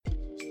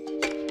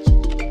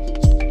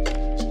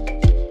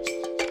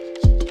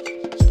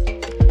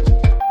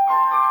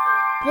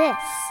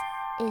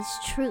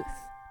It's Truth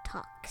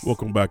Talks.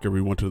 Welcome back,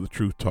 everyone, to the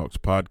Truth Talks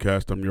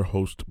podcast. I'm your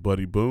host,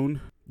 Buddy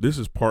Boone. This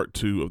is part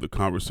 2 of the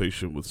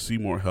conversation with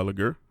Seymour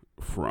Helliger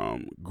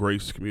from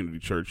Grace Community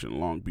Church in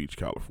Long Beach,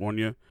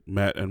 California,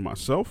 Matt and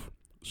myself.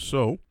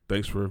 So,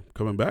 thanks for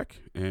coming back,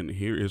 and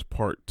here is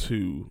part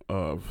 2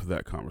 of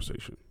that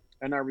conversation.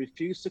 And I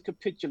refuse to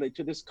capitulate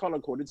to this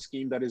color-coded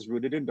scheme that is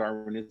rooted in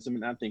Darwinism,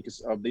 and I think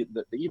is of the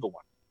evil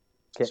one.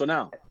 So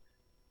now,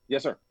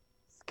 yes, sir.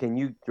 Can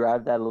you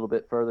drive that a little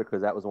bit further?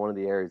 Because that was one of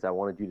the areas I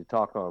wanted you to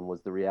talk on,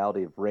 was the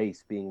reality of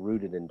race being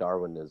rooted in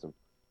Darwinism.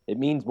 It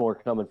means more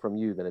coming from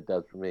you than it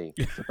does from me.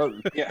 So,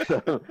 Yeah.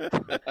 so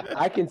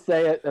I can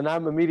say it, and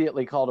I'm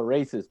immediately called a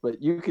racist,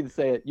 but you can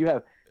say it.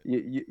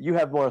 You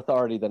have more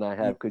authority than I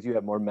have because you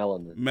have more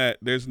melanin. Matt,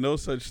 there's no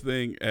such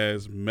thing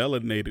as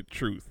melanated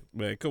truth.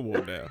 Man, come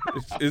on now.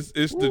 It's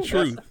the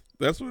truth.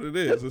 That's what it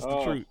is. It's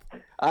the truth.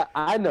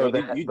 I know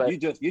Well,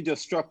 that. you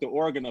just struck the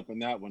organ up in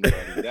that one,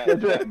 buddy.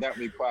 That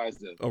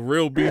requires A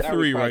real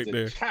B3 right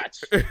there.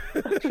 Catch.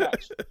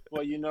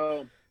 Well, you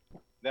know,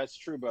 that's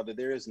true, brother.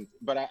 There isn't,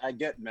 but I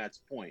get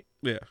Matt's point.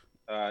 Yeah.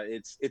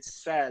 It's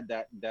sad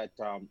that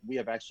we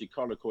have actually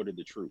color coded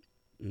the truth.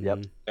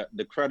 Yep.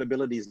 The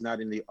credibility is not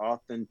in the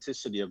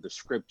authenticity of the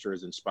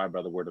scriptures inspired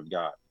by the word of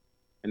God,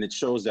 and it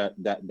shows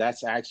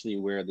that's actually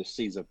where the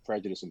seeds of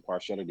prejudice and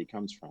partiality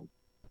comes from.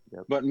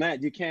 Yep. But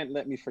Matt, you can't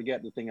let me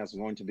forget the thing I was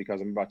going to, because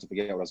I'm about to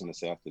forget what I was going to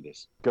say after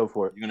this. Go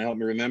for it. You're going to help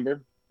me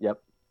remember?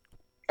 Yep.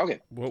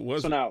 Okay. What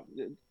was So it? now,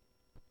 Do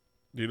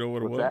you know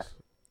what it What's was? that?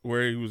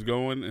 Where he was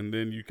going, and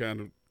then you kind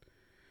of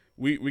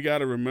we got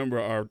to remember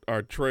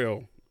our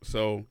trail.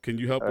 So can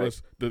you help All right.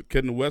 us?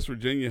 Can the West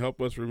Virginia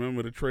help us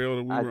remember the trail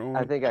that we were on?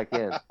 I think I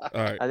can. All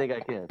right, I think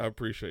I can. I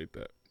appreciate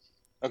that.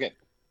 okay.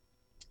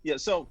 Yeah.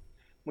 So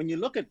when you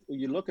look at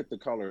the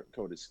color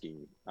coded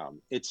scheme,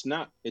 it's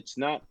not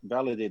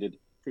validated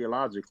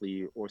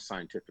theologically or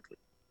scientifically,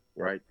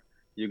 right?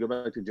 You go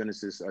back to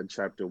Genesis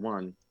chapter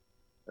 1.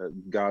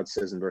 God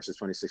says in verses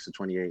 26 to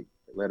 28,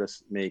 "Let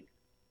us make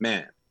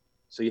man."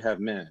 So you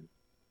have man,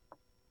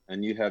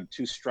 and you have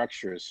two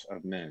structures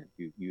of man.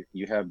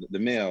 You have the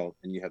male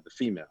and you have the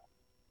female.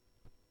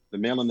 The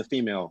male and the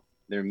female,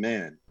 they're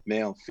man,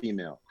 male,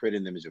 female, created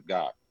in the image of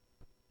God.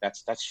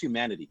 That's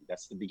humanity.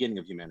 That's the beginning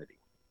of humanity.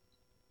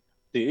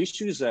 The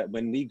issue is that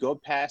when we go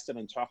past it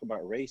and talk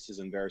about races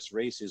and various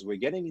races, we're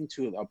getting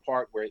into a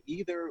part where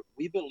either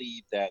we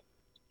believe that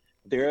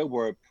there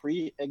were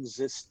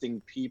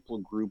pre-existing people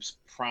groups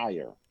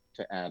prior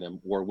to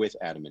Adam or with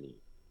Adam and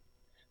Eve,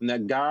 and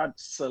that God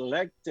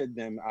selected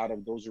them out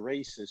of those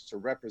races to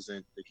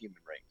represent the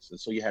human race. And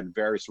so you had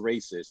various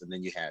races, and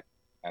then you had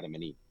Adam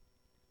and Eve.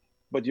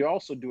 But you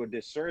also do a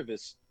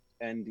disservice,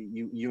 and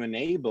you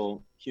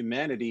enable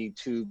humanity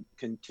to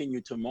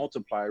continue to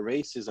multiply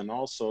races and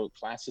also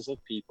classes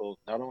of people,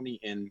 not only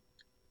in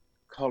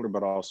color,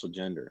 but also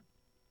gender.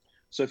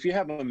 So if you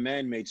have a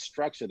man-made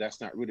structure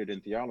that's not rooted in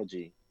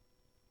theology,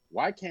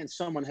 why can't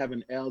someone have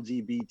an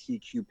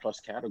LGBTQ plus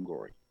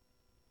category?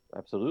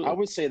 Absolutely. I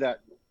would say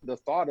that the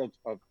thought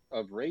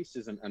of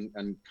races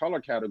and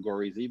color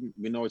categories, even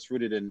we know it's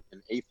rooted in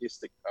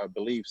atheistic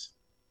beliefs.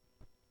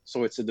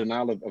 So it's a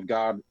denial of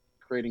God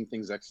creating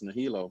things ex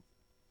nihilo.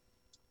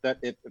 That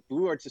if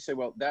we were to say,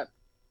 well,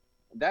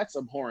 that's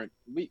abhorrent,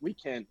 we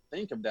can't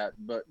think of that,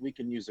 but we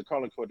can use a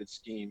color-coded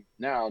scheme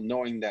now,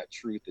 knowing that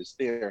truth is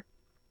there.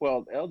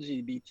 Well,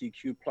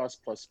 LGBTQ plus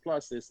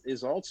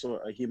is also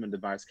a human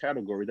device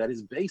category that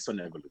is based on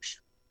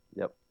evolution.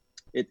 Yep.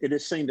 It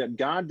is saying that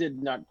God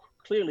did not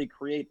clearly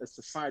create a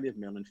society of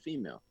male and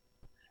female.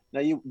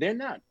 Now, they're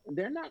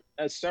not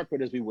as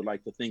separate as we would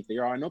like to think they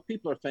are. I know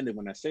people are offended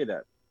when I say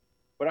that,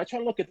 but I try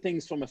to look at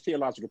things from a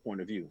theological point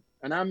of view.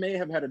 And I may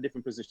have had a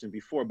different position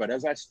before, but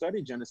as I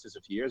studied Genesis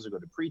a few years ago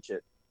to preach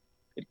it,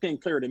 it became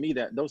clear to me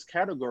that those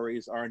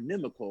categories are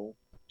inimical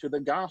to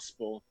the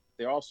gospel.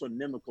 They're also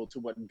inimical to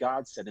what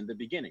God said in the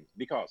beginning,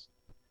 because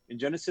in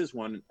Genesis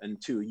 1 and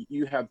 2,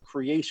 you have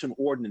creation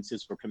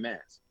ordinances for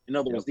commands. In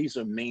other words, these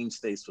are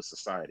mainstays for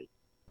society,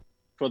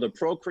 for the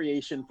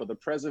procreation, for the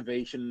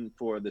preservation,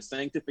 for the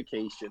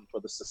sanctification, for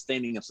the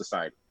sustaining of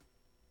society.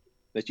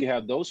 That you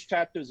have those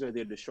chapters are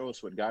there to show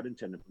us what God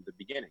intended from the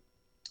beginning.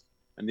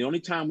 And the only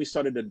time we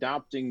started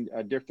adopting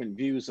different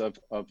views of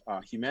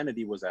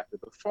humanity was after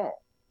the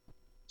fall.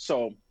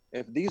 So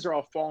if these are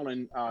all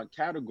fallen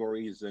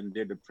categories and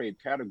they're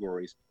depraved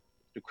categories,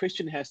 the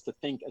Christian has to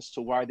think as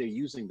to why they're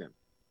using them.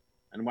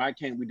 And why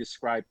can't we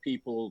describe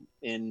people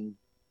in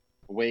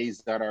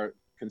ways that are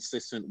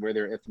consistent with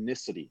their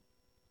ethnicity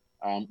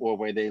or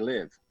where they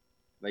live?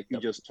 Like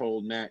you just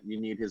told Matt, you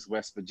need his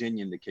West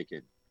Virginian to kick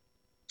in.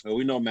 Well,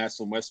 we know Matt's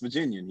from West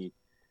Virginia, and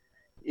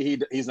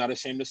he's not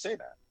ashamed to say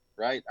that,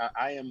 right?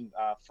 I am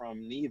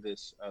from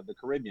Nevis, the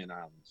Caribbean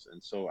islands,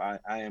 and so I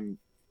am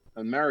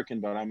American,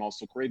 but I'm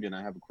also Caribbean.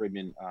 I have a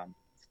Caribbean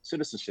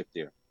citizenship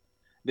there.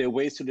 There are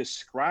ways to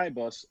describe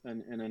us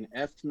in an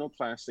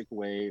ethnoplastic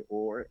way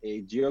or a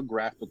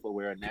geographical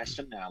way or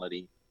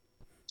nationality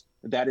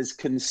that is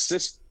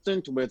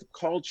consistent with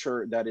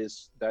culture that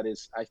is,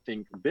 I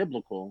think,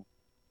 biblical,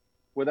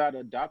 without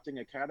adopting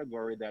a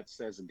category that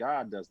says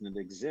God doesn't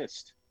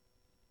exist.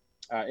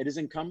 It is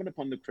incumbent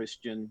upon the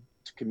Christian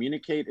to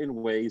communicate in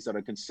ways that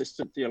are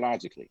consistent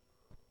theologically.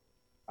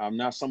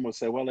 Now, some will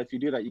say, well, if you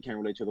do that, you can't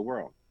relate to the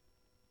world.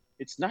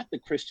 It's not the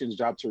Christian's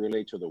job to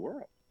relate to the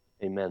world.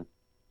 Amen.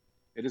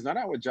 It is not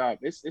our job.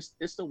 It's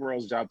the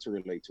world's job to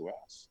relate to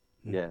us.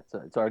 Yeah,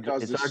 it's our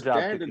job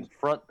to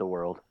confront the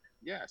world.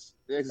 Yes,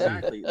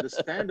 exactly. The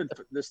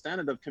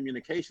standard of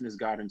communication is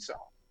God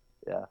Himself.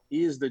 Yeah,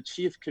 He is the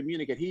chief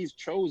communicator. He's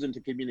chosen to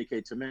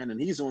communicate to man,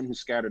 and He's the one who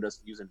scattered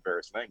us using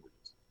various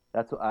languages.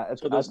 that's what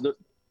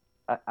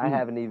I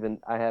haven't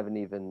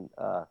even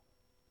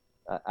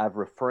I've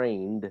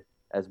refrained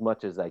as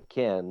much as I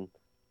can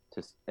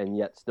to, and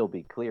yet still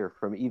be clear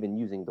from even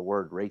using the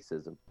word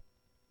racism,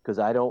 because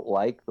I don't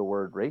like the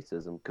word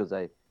racism, because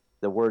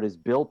the word is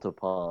built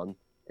upon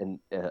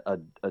a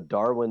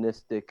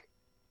Darwinistic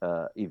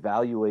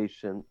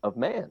evaluation of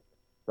man.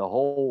 The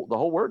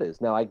whole word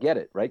is. Now I get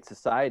it, right?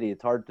 Society,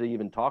 it's hard to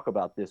even talk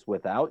about this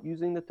without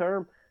using the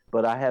term,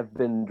 but I have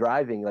been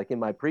driving, like in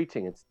my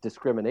preaching, it's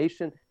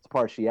discrimination, it's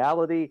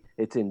partiality,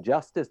 it's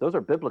injustice. Those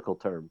are biblical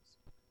terms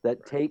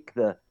that take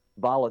the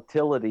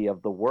volatility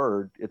of the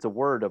word. It's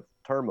a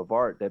term of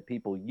art that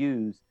people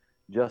use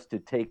just to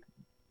take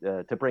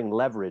to bring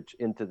leverage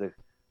into the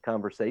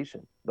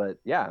conversation. But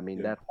yeah, I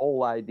mean, that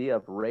whole idea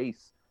of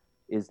race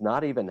is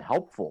not even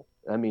helpful.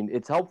 I mean,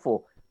 it's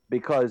helpful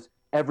because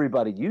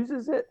everybody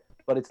uses it,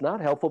 but it's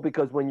not helpful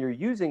because when you're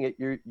using it,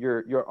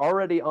 you're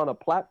already on a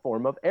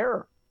platform of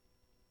error.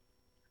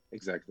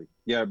 Exactly.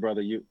 Yeah,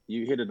 brother, you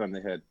hit it on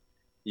the head.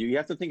 You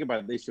have to think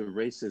about the issue of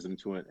racism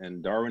to it,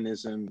 and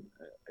Darwinism,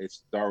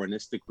 its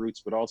Darwinistic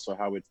roots, but also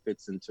how it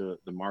fits into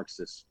the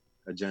Marxist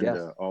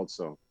agenda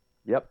also.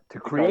 Yep, to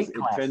create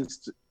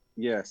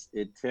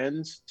it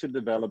tends to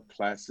develop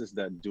classes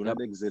that do not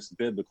exist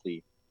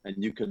biblically,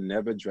 and you can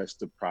never address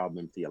the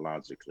problem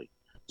theologically.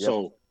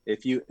 So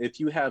if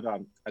you have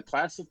a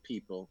class of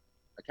people,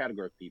 a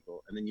category of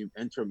people, and then you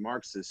enter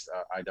Marxist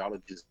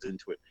ideologies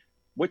into it,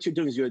 what you're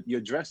doing is you're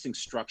addressing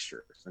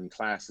structures and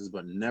classes,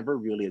 but never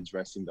really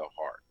addressing the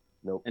heart.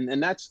 Nope.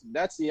 And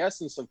that's the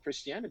essence of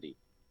Christianity.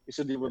 It's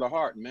to deal with the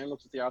heart. Man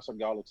looks at the outside,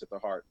 God looks at the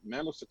heart.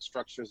 Man looks at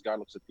structures, God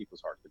looks at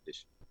people's heart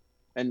condition.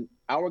 And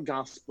our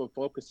gospel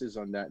focuses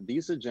on that.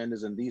 These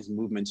agendas and these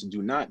movements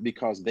do not,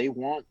 because they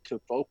want to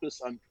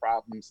focus on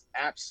problems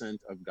absent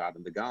of God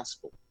and the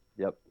gospel.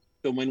 Yep.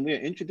 So when we're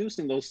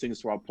introducing those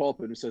things to our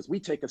pulpit and says we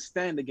take a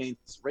stand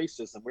against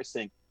racism, we're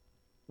saying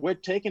we're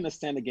taking a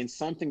stand against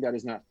something that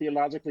is not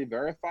theologically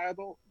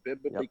verifiable,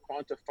 biblically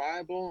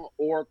quantifiable,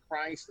 or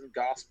Christ and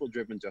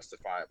gospel-driven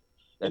justifiable.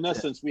 In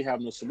essence, we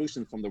have no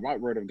solution from the right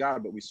word of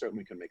God, but we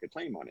certainly can make a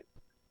claim on it.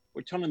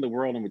 We're telling the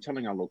world and we're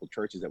telling our local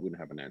churches that we don't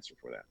have an answer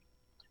for that.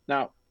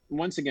 Now,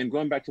 once again,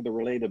 going back to the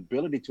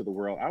relatability to the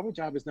world, our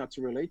job is not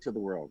to relate to the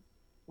world.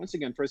 Once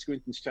again, 1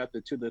 Corinthians chapter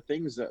 2, the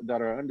things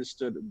that are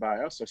understood by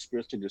us are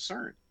spiritually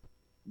discerned.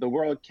 The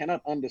world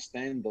cannot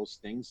understand those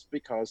things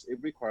because it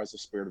requires the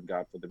Spirit of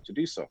God for them to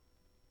do so.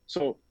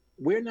 So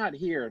we're not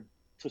here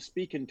to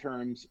speak in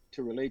terms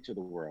to relate to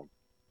the world.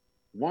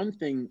 One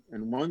thing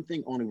and one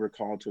thing only we're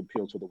called to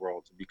appeal to the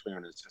world, to be clear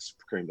on, is just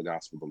proclaiming the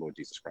gospel of the Lord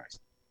Jesus Christ.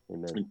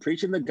 Amen. And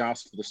preaching the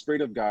gospel, the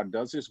Spirit of God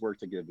does His work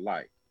to give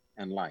light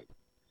and light.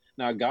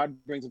 Now, God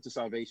brings them to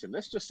salvation.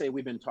 Let's just say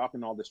we've been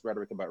talking all this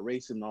rhetoric about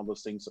racism and all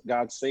those things.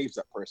 God saves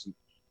that person.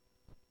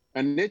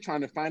 And they're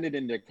trying to find it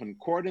in their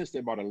concordance. They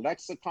bought a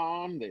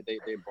lexicon. They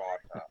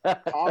bought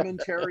a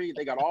commentary.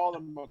 They got all the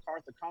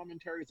MacArthur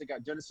commentaries. They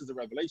got Genesis and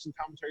Revelation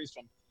commentaries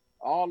from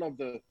all of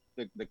the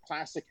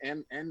classic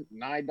and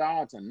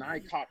NIDOT and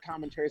NICOT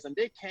commentaries, and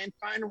they can't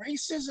find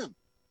racism.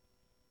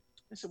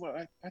 I said, well,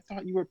 I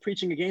thought you were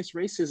preaching against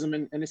racism,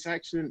 and it's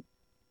actually,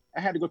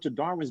 I had to go to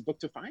Darwin's book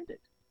to find it.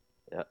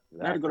 Yeah,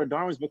 exactly. I had to go to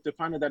Darwin's book to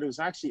find out that it was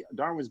actually,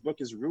 Darwin's book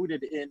is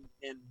rooted in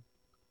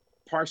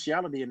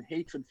partiality and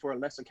hatred for a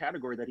lesser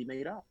category that he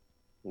made up.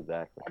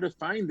 Exactly. I had to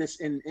find this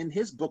in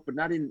his book, but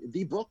not in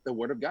the book, the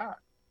Word of God.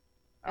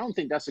 I don't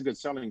think that's a good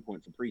selling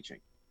point for preaching.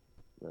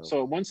 No.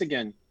 So once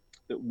again,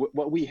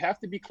 what we have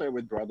to be clear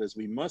with, brothers,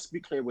 we must be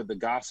clear with the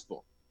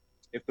gospel.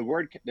 If the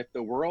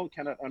world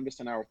cannot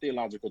understand our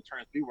theological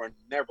terms, we were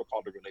never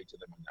called to relate to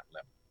them on that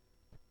level.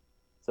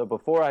 So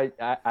before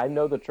I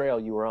know the trail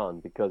you were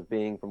on, because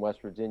being from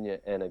West Virginia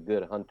and a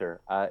good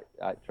hunter, I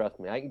trust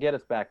me, I can get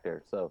us back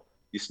there. So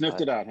you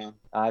sniffed it out, huh?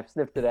 I've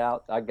sniffed it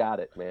out. I got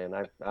it, man.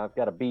 I've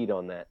got a bead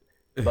on that.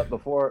 But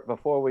before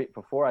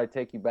I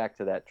take you back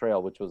to that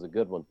trail, which was a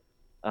good one,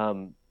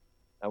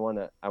 I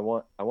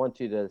want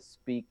you to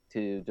speak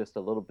to just a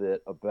little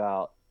bit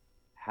about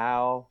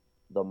how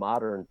the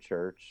modern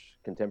church,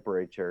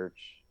 contemporary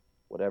church,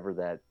 whatever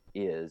that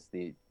is,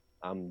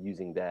 I'm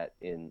using that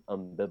in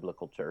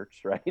unbiblical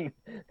church, right?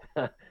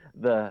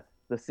 the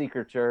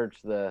seeker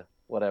church, the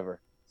whatever,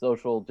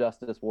 social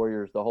justice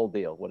warriors, the whole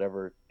deal,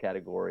 whatever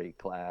category,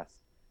 class,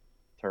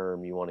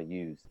 term you want to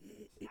use.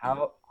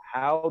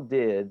 How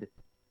did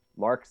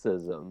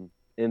Marxism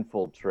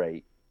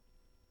infiltrate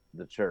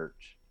the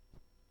church?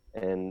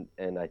 And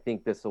I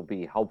think this will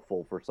be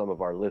helpful for some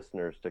of our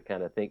listeners to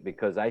kind of think,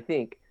 because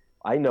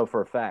I know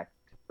for a fact,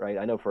 right?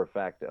 I know for a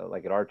fact,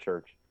 like at our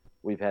church,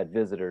 we've had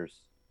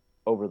visitors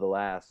over the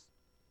last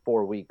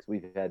 4 weeks.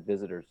 We've had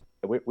visitors.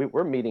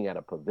 We're meeting at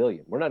a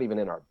pavilion. We're not even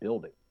in our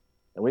building.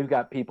 And we've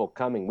got people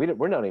coming.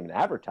 We're not even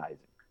advertising.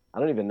 I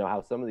don't even know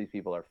how some of these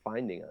people are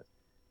finding us,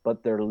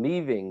 but they're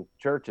leaving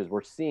churches.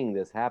 We're seeing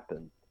this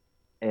happen,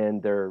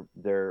 and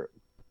they're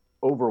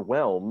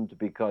overwhelmed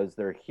because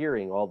they're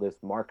hearing all this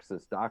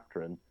Marxist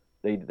doctrine.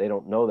 They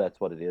don't know that's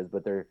what it is,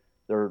 but they're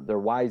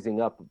wising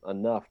up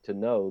enough to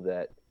know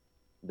that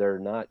they're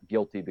not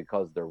guilty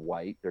because they're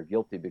white. They're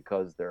guilty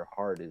because their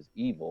heart is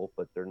evil,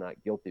 but they're not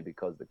guilty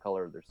because the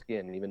color of their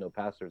skin. And even though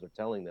pastors are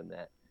telling them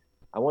that,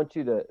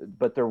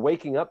 but they're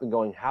waking up and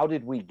going, how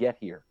did we get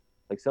here?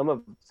 Like some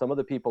of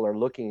the people are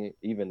looking,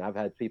 even I've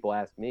had people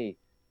ask me,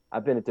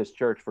 I've been at this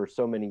church for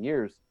so many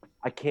years,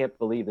 I can't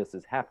believe this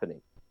is happening.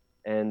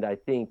 And I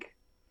think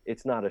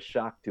it's not a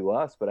shock to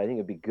us, but I think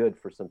it'd be good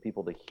for some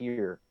people to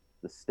hear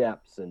the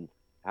steps and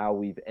how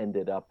we've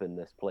ended up in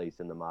this place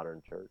in the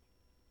modern church.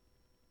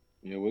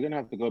 We're going to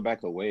have to go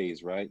back a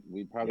ways, right?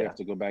 We probably have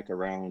to go back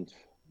around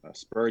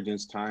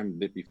Spurgeon's time, a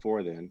bit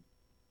before then.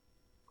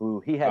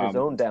 Who he had his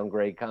own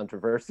downgrade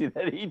controversy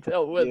that he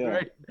dealt with,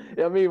 right?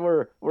 I mean,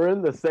 we're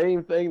in the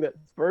same thing that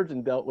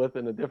Spurgeon dealt with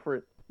in a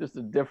different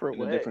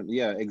way.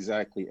 Yeah,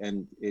 exactly.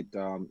 And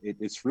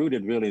it's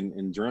rooted really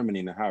in Germany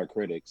and the higher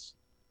critics.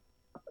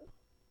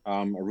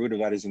 A root of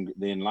that is in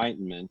the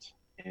Enlightenment,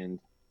 and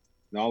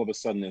all of a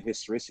sudden the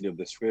historicity of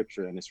the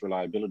scripture and its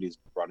reliability is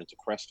brought into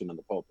question in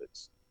the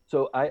pulpits.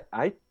 So I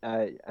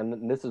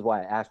and this is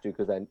why I asked you,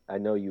 because I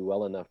know you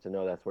well enough to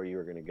know that's where you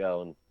were going to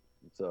go, and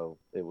so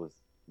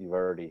you've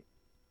already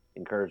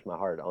encouraged my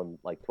heart on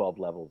like 12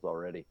 levels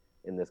already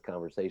in this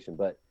conversation.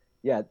 But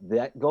yeah,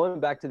 that going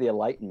back to the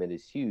Enlightenment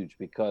is huge,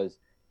 because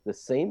the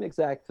same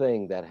exact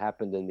thing that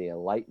happened in the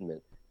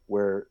Enlightenment,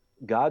 where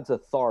God's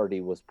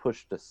authority was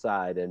pushed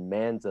aside and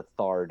man's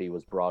authority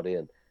was brought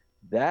in,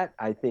 that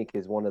I think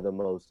is one of the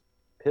most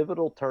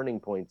pivotal turning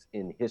points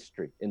in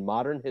history, in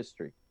modern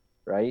history,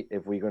 right?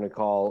 If we're going to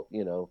call,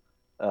 the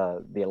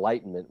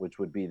Enlightenment, which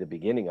would be the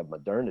beginning of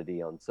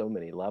modernity on so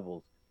many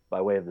levels,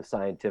 by way of the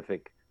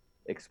scientific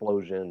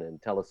explosion and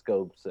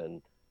telescopes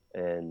and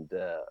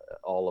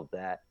all of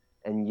that.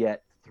 And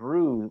yet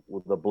through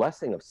the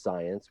blessing of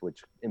science,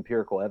 which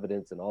empirical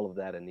evidence and all of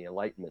that in the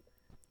Enlightenment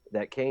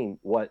that came,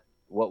 what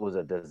was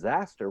a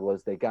disaster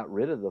was they got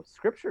rid of the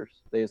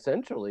scriptures. They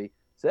essentially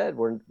said,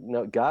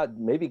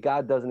 maybe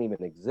God doesn't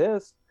even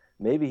exist.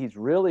 Maybe he's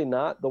really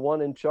not the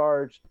one in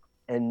charge,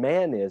 and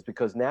man is,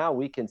 because now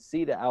we can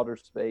see to outer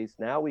space.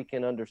 Now we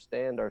can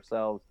understand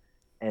ourselves.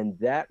 And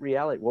that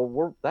reality,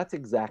 that's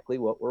exactly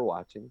what we're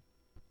watching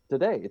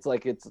today. It's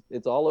like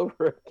it's all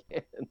over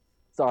again.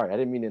 Sorry, I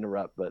didn't mean to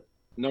interrupt, but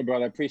no,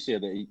 brother, I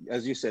appreciate that.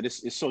 As you said,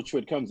 it's so true.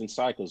 It comes in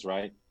cycles,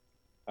 right?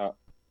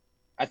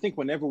 I think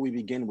whenever we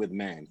begin with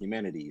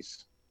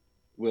humanities,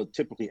 we'll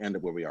typically end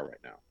up where we are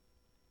right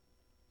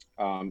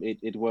now.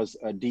 It was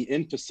a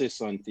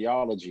de-emphasis on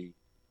theology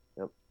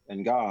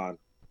and God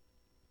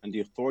and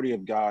the authority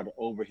of God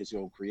over his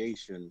own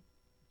creation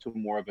to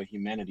more of a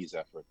humanities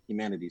effort,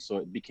 so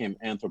it became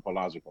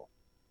anthropological.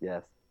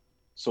 Yes.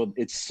 So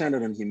it's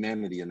centered on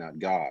humanity and not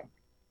God.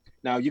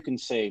 Now you can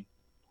say,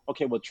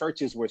 okay, well,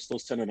 churches were still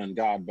centered on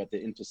God, but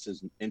the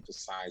emphasis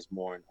emphasized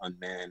more on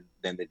man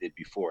than they did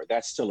before.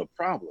 That's still a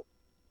problem,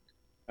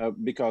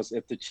 because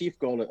if the chief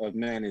goal of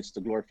man is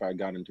to glorify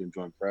God and to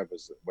enjoy him forever,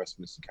 as the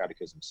Westminster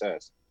Catechism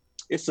says,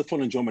 it's the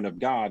full enjoyment of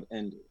God.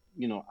 And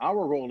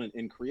our role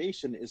in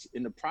creation is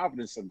in the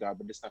providence of God,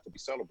 but it's not to be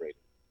celebrated.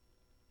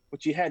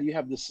 But you had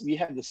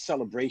the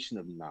celebration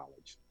of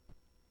knowledge.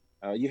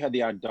 You had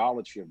the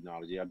idolatry of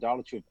knowledge, the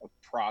idolatry of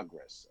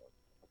progress,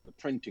 of the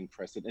printing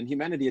press, and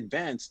humanity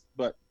advanced.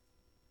 But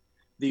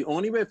the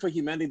only way for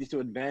humanity to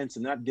advance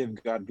and not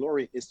give God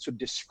glory is to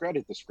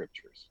discredit the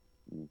scriptures,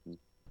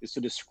 is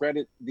to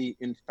discredit the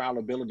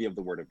infallibility of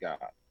the word of God,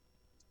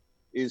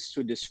 is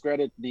to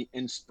discredit the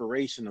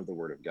inspiration of the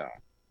word of God.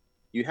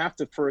 You have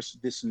to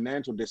first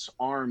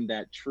disarm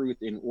that truth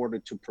in order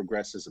to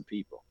progress as a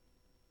people.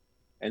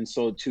 And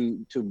so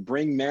to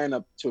bring man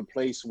up to a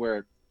place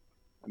where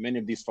many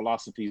of these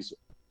philosophers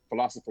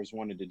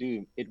wanted to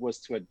do, it was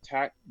to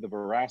attack the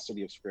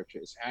veracity of scripture,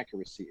 its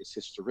accuracy, its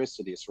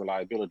historicity, its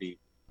reliability,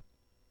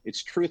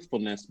 its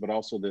truthfulness, but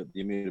also the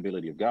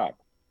immutability of God.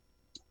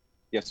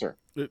 Yes, sir.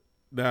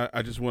 Now,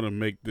 I just want to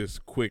make this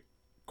quick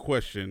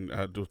question,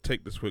 to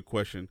take this quick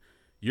question.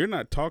 You're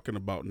not talking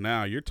about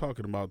now, you're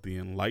talking about the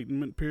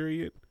Enlightenment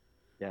period.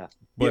 Yeah.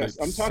 But yes,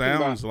 it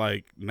sounds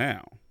like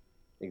now.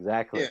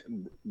 Exactly. Yeah,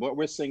 what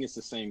we're saying is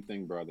the same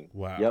thing, brother.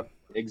 Wow. Yep.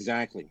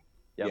 Exactly.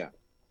 Yep. Yeah.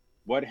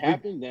 What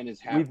happened then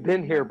is happening. We've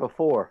been here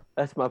before.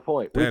 That's my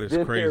point. That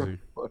is crazy.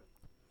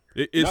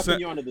 It's nothing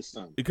new under the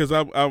sun. Because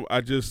I'm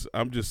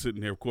just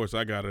sitting here. Of course,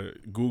 I gotta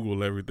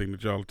Google everything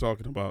that y'all are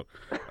talking about.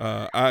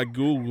 I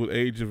Googled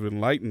Age of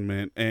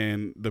Enlightenment,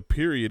 and the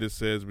period it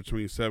says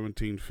between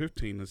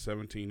 1715 and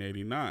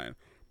 1789,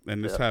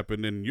 and this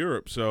happened in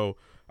Europe. So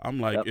I'm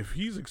like, Yep. if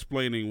he's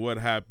explaining what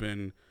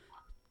happened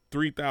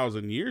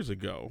 3,000 years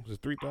ago, is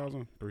it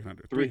 3,000?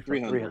 300.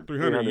 300.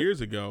 300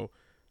 years ago,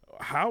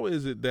 how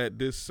is it that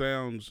this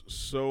sounds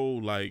so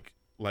like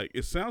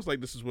it sounds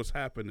like this is what's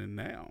happening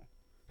now?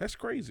 That's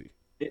crazy.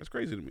 That's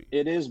crazy to me.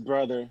 It is,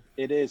 brother.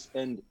 It is.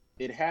 And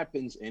it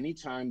happens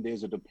anytime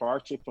there's a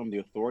departure from the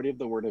authority of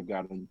the word of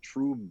God and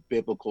true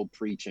biblical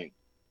preaching.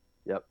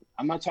 Yep.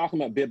 I'm not talking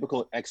about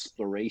biblical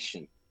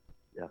exploration.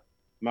 Yeah.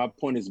 My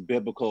point is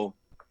biblical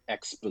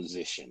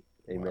exposition.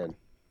 Amen.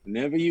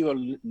 Whenever you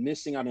are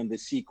missing out on the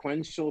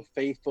sequential,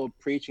 faithful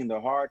preaching, the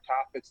hard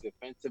topics, the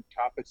offensive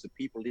topics, the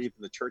people leaving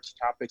the church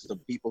topics, the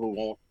people who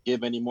won't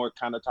give any more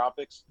kind of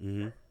topics.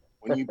 Mm-hmm.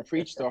 When you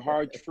preach the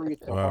hard truth,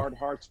 the Wow. hard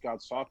hearts,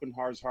 God soften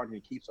hearts hard, and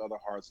he keeps other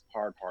hard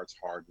hearts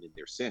hardened in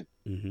their sin.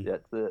 Mm-hmm. Yeah,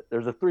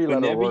 there's a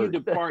 3-letter Whenever word. you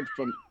depart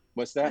from,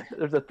 what's that?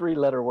 There's a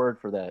 3-letter word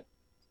for that.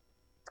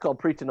 It's called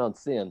preaching on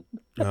sin.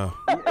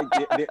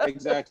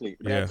 Exactly.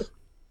 Yeah. That's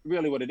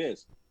really what it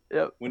is.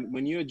 Yep.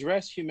 When you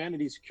address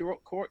humanity's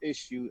core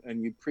issue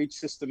and you preach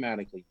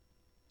systematically,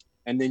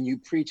 and then you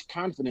preach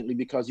confidently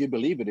because you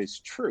believe it is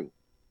true.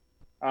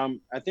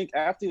 I think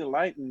after the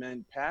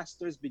Enlightenment,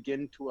 pastors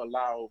begin to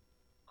allow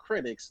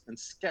critics and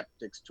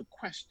skeptics to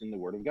question the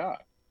word of God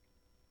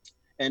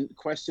and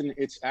question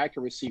its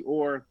accuracy,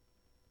 or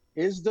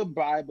is the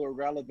Bible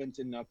relevant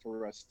enough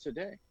for us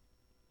today?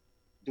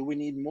 Do we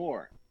need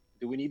more?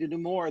 Do we need to do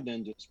more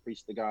than just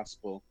preach the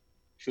gospel?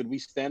 Should we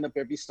stand up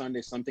every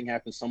Sunday, something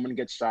happens, someone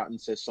gets shot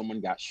and says someone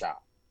got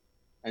shot,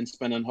 and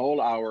spend a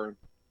whole hour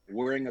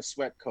wearing a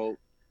sweat coat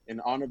in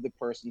honor of the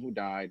person who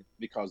died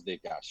because they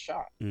got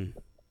shot? Mm.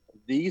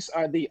 These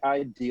are the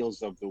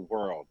ideals of the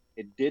world.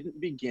 It didn't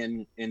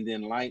begin in the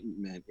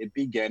Enlightenment. It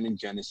began in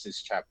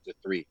Genesis chapter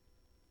 3.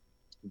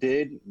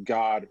 Did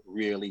God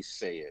really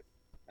say it?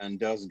 And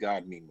does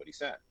God mean what he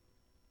said?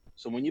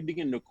 So when you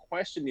begin to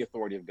question the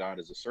authority of God,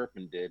 as the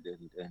serpent did,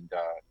 and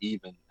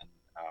Eve and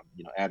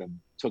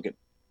Adam took it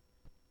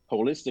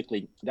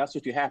holistically, that's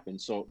what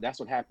happens. So that's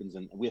what happens,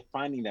 and we're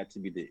finding that to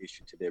be the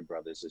issue today,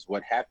 brothers. Is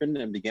what happened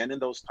and began in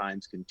those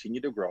times continue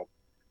to grow.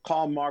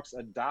 Karl Marx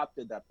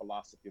adopted that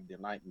philosophy of the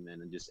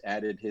Enlightenment and just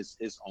added his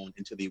own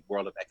into the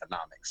world of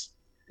economics.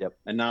 Yep.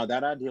 And now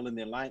that ideal in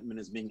the Enlightenment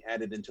is being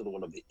added into the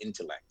world of the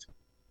intellect.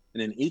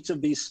 And in each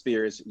of these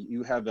spheres,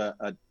 you have a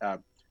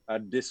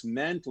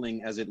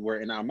dismantling, as it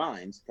were, in our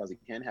minds, because it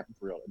can happen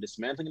for real, a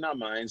dismantling in our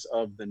minds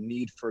of the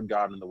need for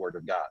God and the word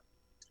of God.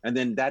 And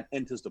then that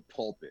enters the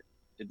pulpit.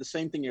 Did the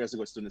same thing years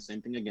ago, it's doing the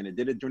same thing again. It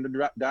did it during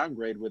the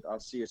downgrade with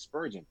C.S.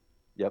 Spurgeon.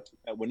 Yep.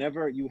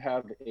 Whenever you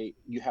have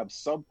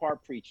subpar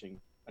preaching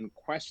and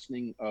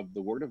questioning of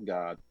the word of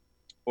God,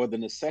 or the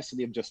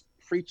necessity of just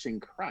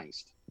preaching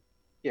Christ,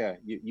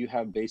 you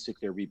have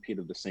basically a repeat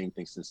of the same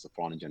thing since the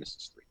fall in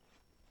Genesis 3.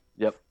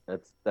 Yep,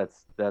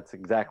 that's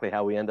exactly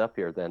how we end up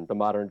here then. The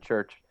modern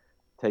church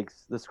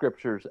takes the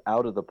scriptures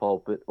out of the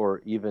pulpit,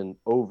 or even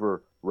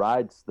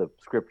overrides the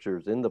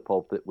scriptures in the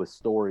pulpit with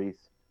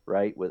stories,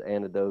 right? With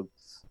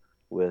anecdotes,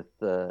 with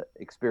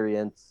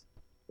experience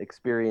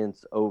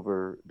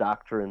over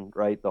doctrine,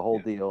 right? The whole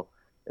deal.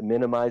 It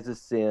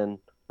minimizes sin.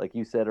 Like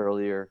you said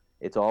earlier,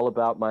 it's all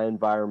about my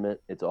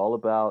environment. It's all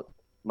about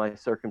my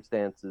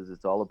circumstances.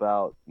 It's all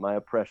about my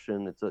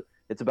oppression.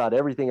 It's about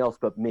everything else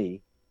but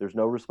me. There's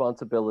no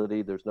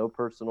responsibility. There's no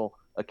personal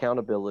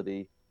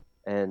accountability.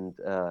 And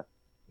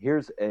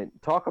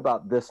talk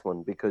about this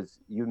one, because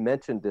you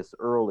mentioned this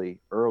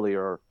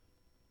earlier,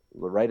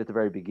 right at the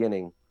very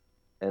beginning.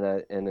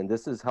 And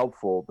this is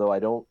helpful, though I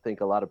don't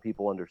think a lot of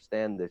people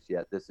understand this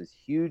yet. This is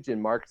huge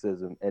in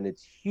Marxism, and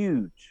it's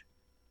huge,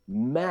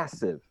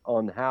 massive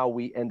on how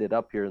we ended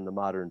up here in the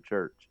modern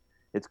church.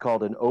 It's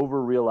called an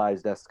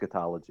over-realized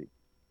eschatology.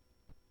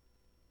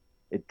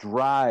 It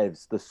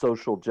drives the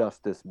social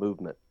justice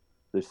movement.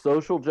 The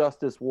social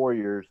justice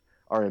warriors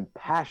are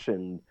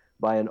impassioned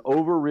by an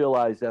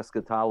over-realized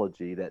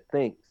eschatology that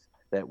thinks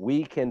that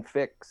we can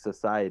fix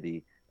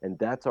society, and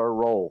that's our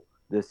role.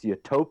 This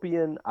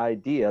utopian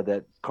idea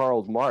that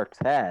Karl Marx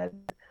had,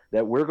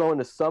 that we're going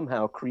to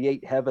somehow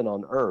create heaven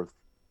on earth,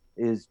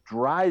 is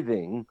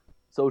driving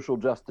social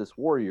justice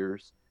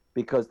warriors,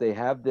 because they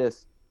have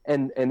this,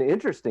 and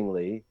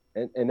interestingly,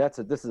 and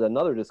this is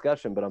another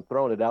discussion, but I'm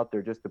throwing it out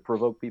there just to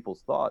provoke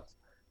people's thoughts.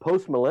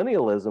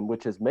 Postmillennialism,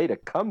 which has made a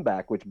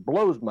comeback, which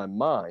blows my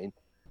mind,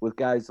 with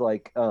guys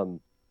like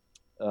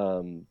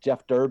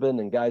Jeff Durbin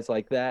and guys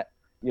like that,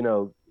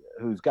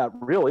 who's got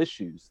real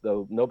issues,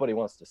 though nobody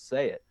wants to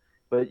say it.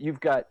 But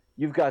you've got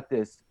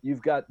this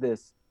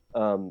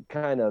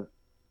kind of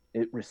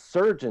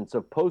resurgence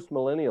of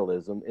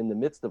postmillennialism in the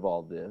midst of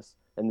all this,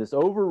 and this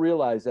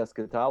over-realized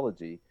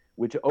eschatology,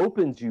 which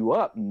opens you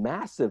up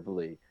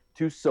massively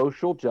to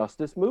social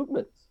justice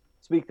movements.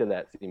 Speak to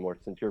that, Seymour,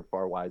 since you're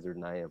far wiser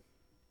than I am.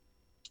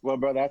 Well,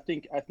 brother, I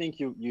think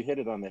you hit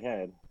it on the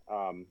head.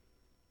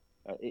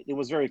 It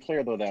was very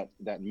clear, though,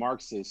 that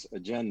Marx's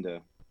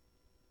agenda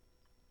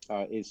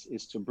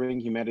is to bring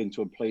humanity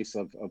into a place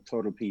of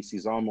total peace.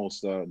 He's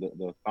almost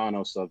the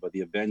Thanos of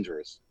the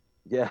Avengers.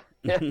 Yeah,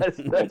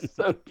 that's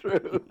so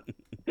true.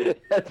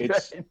 That's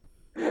right.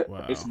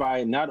 Wow. It's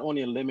by not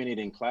only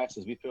eliminating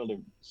classes, we fail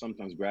to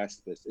sometimes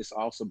grasp this. It's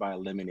also by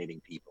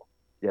eliminating people.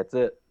 That's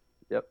it.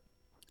 Yep.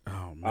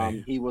 Oh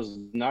man. He was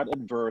not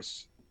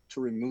adverse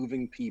to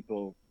removing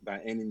people by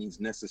any means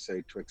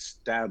necessary to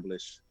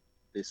establish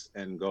this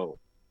end goal.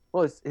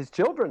 Well, his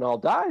children all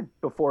died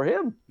before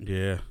him.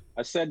 Yeah.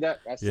 I said that.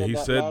 Yeah, he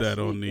that said last that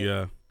on week.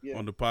 the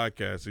on the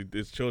podcast.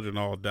 His children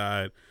all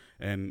died,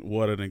 and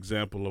what an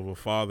example of a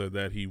father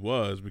that he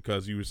was,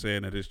 because he was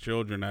saying that his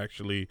children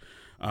actually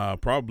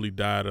probably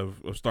died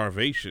of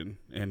starvation,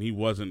 and he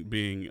wasn't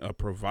being a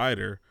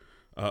provider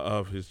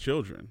of his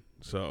children.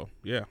 So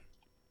yeah.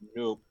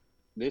 Nope.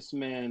 This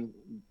man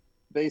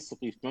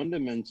basically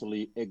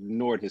fundamentally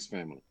ignored his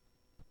family.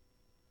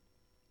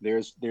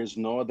 There's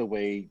no other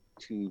way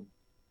to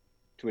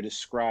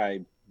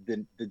describe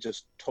the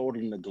just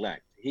total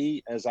neglect.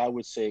 He, as I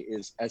would say,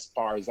 is, as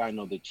far as I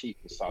know, the chief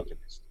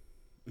misogynist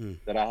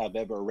that I have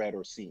ever read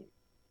or seen.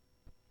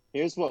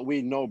 Here's what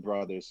we know,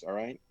 brothers. All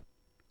right.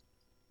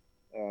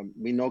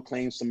 We know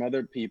claims from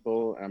other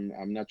people.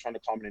 I'm not trying to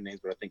call any names,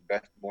 but I think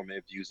Beth Moore may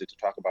have used it to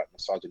talk about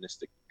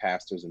misogynistic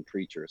pastors and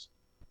preachers.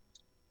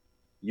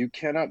 You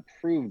cannot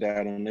prove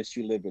that unless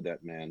you live with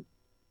that man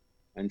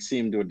and see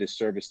him do a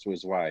disservice to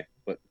his wife.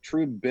 But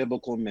true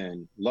biblical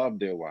men love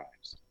their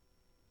wives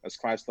as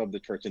Christ loved the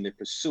church, and they're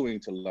pursuing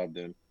to love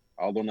them,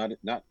 although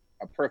not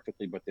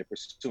perfectly, but they're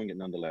pursuing it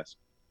nonetheless.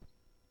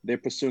 They're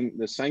pursuing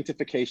the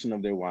sanctification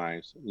of their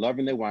wives,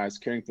 loving their wives,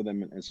 caring for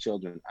them as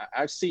children.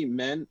 I've seen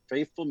men,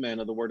 faithful men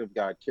of the word of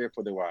God, care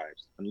for their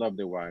wives and love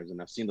their wives,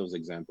 and I've seen those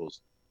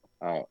examples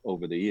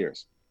over the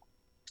years.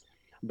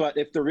 But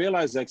if the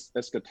realized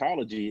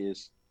eschatology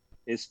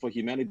is for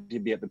humanity to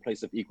be at the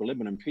place of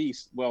equilibrium and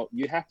peace, well,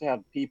 you have to have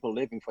people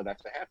living for that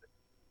to happen.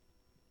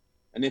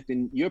 And if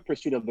in your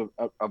pursuit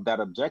of that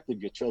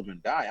objective, your children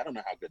die, I don't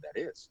know how good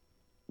that is.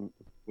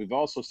 We've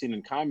also seen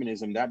in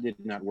communism that did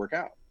not work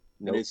out.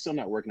 Nope. And it's still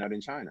not working out in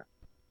China.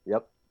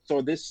 Yep.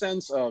 So this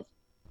sense of,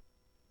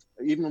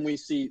 even when we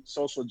see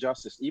social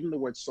justice, even the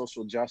word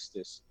social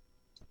justice,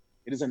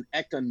 it is an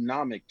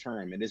economic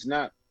term. It is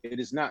not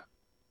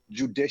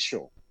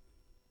judicial.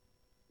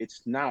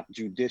 It's not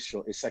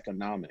judicial, it's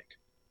economic.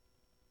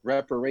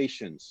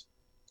 Reparations,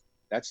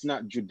 that's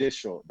not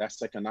judicial,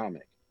 that's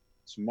economic.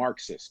 It's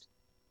Marxist.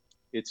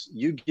 It's,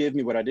 you give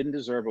me what I didn't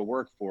deserve or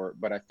work for,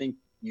 but I think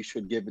you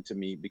should give it to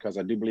me because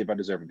I do believe I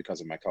deserve it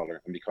because of my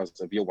color and because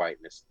of your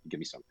whiteness. Give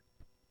me something.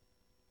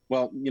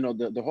 Well,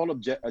 the whole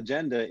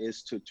agenda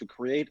is to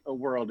create a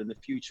world in the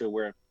future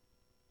where,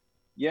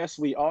 yes,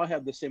 we all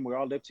have the same, we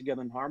all live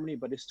together in harmony,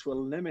 but it's to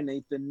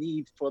eliminate the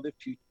need for the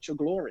future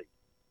glory.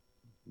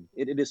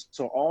 It is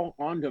to all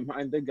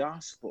undermine the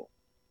gospel.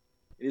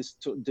 It is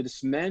to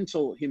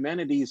dismantle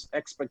humanity's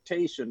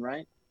expectation,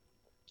 right?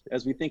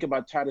 As we think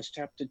about Titus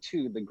chapter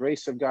 2, the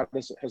grace of God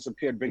has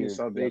appeared, bringing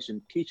salvation,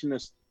 teaching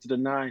us to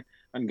deny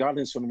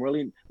ungodliness and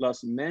worldly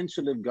lust. Men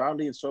should live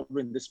godly and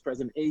sober in this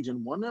present age.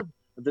 And one of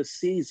the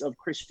seeds of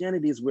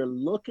Christianity is we're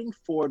looking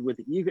forward with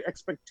eager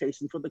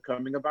expectation for the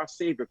coming of our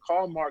Savior.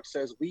 Karl Marx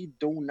says we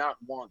do not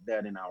want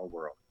that in our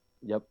world.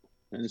 Yep.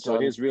 And so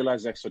his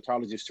realized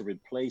eschatology is to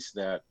replace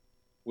that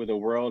with a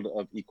world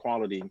of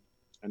equality.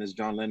 And as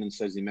John Lennon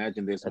says,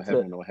 imagine there's no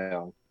heaven, no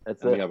hell.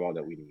 That's and we have all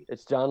that we need.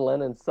 It's John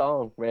Lennon's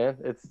song, man.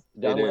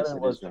 John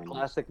Lennon was the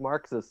classic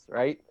Marxist,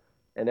 right?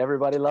 And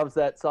everybody loves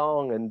that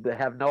song, and they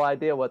have no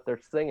idea what they're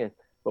singing,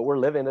 but we're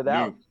living it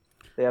out.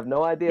 They have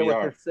no idea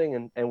what they're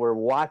singing, and we're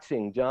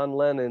watching John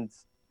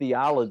Lennon's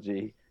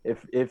theology,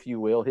 if you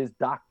will, his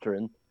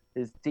doctrine,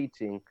 his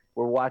teaching.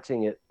 We're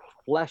watching it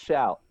flesh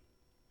out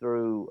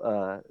through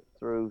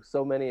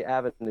so many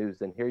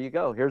avenues. And here you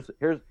go.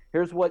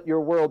 Here's what your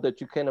world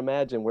that you can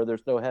imagine, where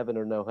there's no heaven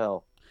or no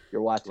hell.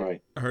 You're watching.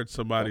 Right. I heard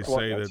somebody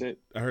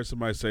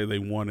say they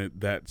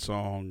wanted that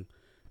song,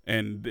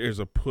 and there's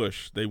a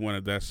push. They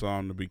wanted that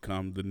song to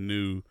become the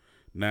new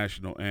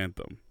national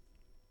anthem.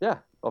 Yeah,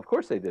 of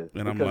course they did.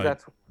 And I'm like,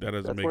 that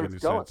doesn't make any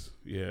sense.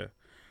 Yeah.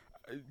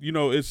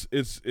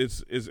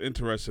 It's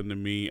interesting to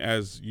me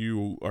as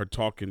you are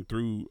talking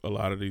through a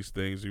lot of these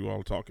things. You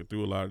all talking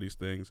through a lot of these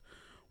things.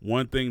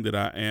 One thing that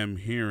I am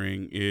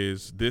hearing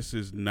is this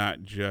is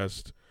not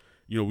just,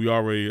 we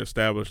already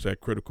established that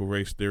critical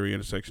race theory,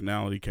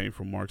 intersectionality came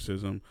from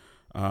Marxism,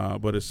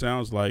 but it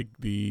sounds like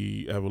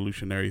the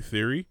evolutionary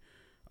theory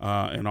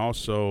and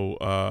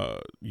also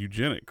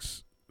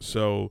eugenics.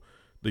 So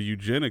the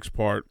eugenics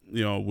part,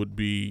 would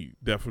be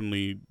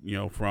definitely,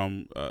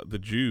 from the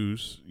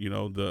Jews,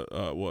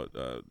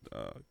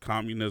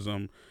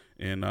 communism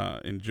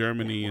in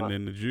Germany, and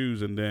then the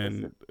Jews, and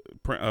then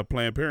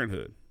Planned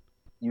Parenthood.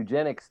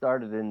 Eugenics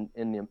started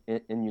in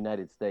the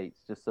United States,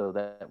 just so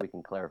that we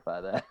can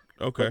clarify that.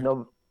 Okay.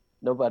 But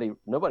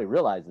nobody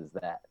realizes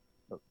that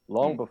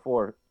long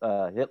before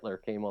Hitler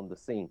came on the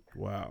scene.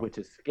 Wow. Which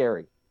is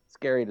scary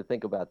to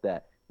think about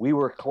that. We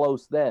were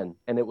close then,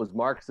 and it was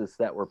Marxists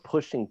that were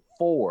pushing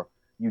for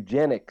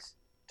eugenics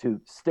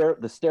to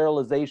the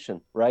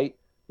sterilization, right?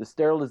 The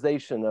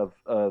sterilization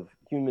of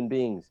human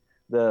beings,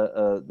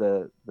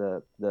 the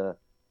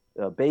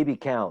baby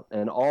count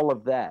and all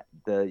of that,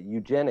 the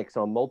eugenics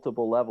on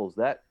multiple levels,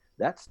 that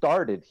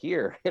started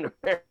here in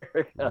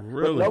America.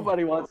 Really? But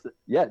nobody wants to,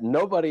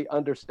 nobody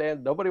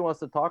understands, nobody wants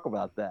to talk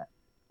about that.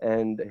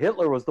 And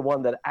Hitler was the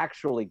one that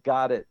actually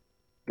got it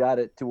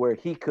to where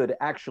he could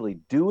actually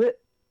do it,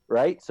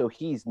 right? So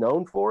he's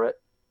known for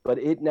it, but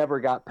it never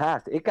got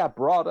passed. It got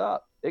brought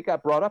up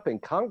in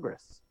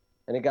Congress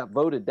and it got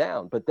voted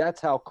down. But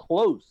that's how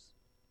close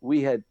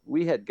we had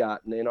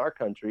gotten in our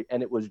country.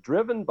 And it was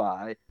driven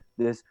by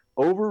this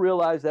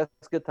over-realized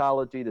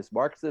eschatology, this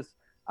Marxist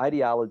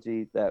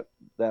ideology that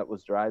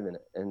was driving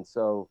it. And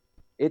so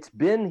it's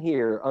been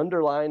here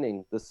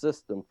underlining the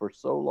system for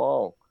so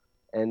long,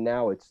 and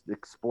now it's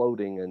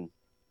exploding.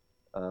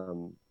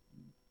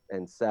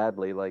 And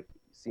sadly, like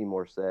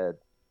Seymour said,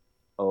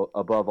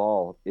 above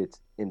all, it's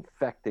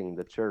infecting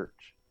the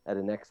church at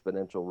an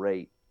exponential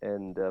rate,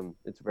 and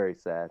it's very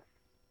sad.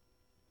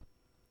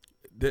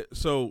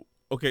 So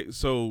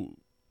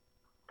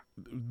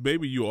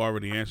maybe you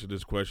already answered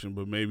this question,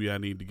 but maybe I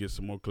need to get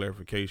some more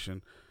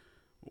clarification.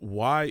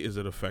 Why is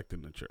it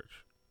affecting the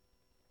church?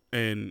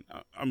 And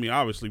I mean,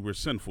 obviously we're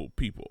sinful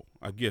people.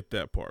 I get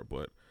that part,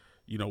 but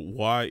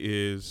why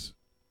is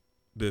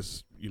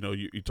this,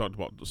 you talked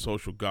about the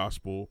social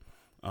gospel,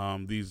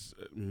 these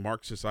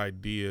Marxist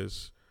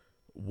ideas,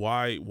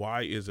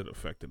 why is it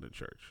affecting the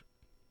church?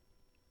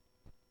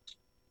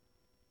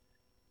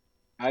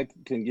 I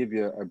can give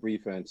you a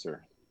brief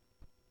answer.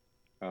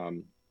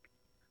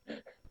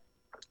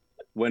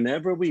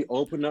 Whenever we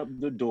open up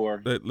the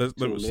door,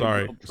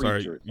 sorry,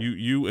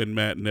 you and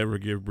Matt never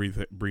give brief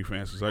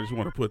answers. I just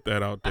want to put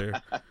that out there.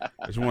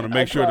 I just want to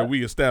make sure that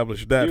we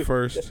establish that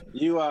first.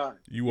 You are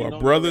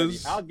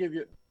brothers. I'll give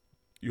you.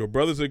 You are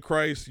brothers in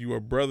Christ. You are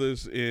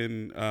brothers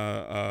in.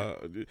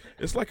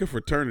 It's like a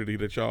fraternity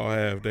that y'all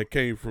have that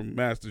came from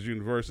Masters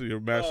University or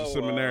Masters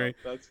Seminary.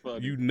 That's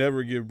funny. You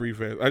never give brief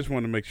answers. I just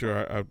want to make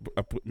sure I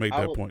made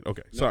that point.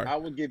 Okay, sorry. I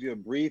will give you a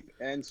brief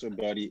answer,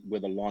 buddy,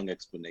 with a long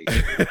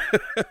explanation.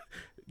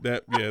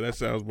 That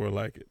sounds more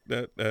like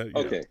it. Yeah.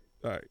 Okay.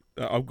 All right.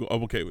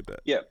 I'm okay with that.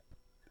 Yeah,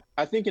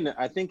 I think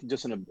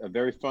just on a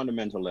very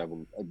fundamental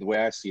level, the way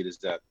I see it is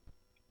that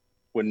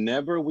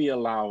whenever we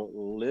allow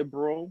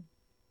liberal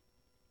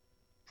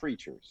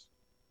preachers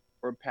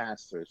or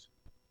pastors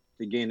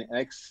to gain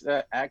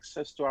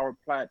access to our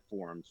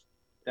platforms,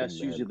 that's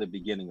Amen. usually the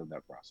beginning of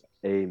that process.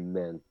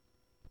 Amen.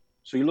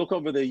 So you look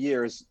over the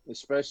years,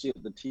 especially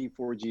at the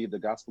T4G, the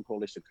Gospel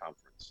Coalition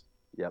Conference.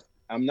 Yep.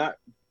 I'm not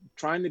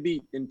trying to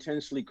be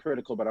intensely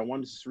critical, but I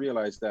want us to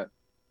realize that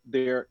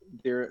their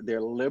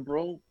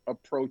liberal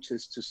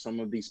approaches to some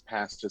of these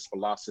pastors'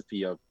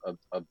 philosophy of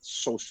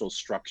social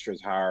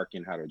structures, hierarchy,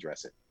 and how to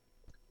address it.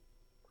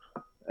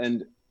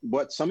 And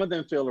what some of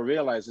them fail to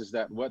realize is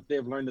that what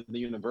they've learned at the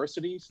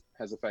universities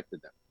has affected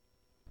them.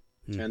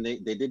 And they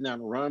did not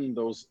run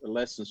those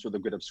lessons through the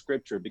grid of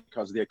scripture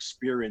because they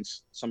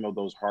experienced some of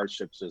those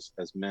hardships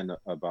as men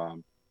of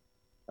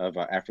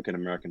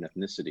African-American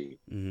ethnicity.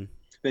 Mm-hmm.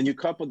 Then you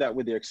couple that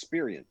with their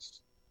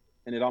experience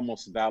and it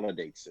almost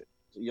validates it.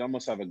 So you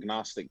almost have a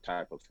Gnostic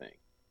type of thing.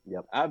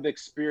 Yep. I've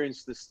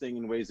experienced this thing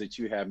in ways that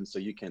you haven't, so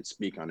you can't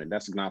speak on it.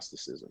 That's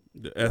Gnosticism.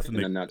 The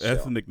ethnic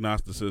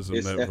Gnosticism.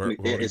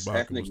 It's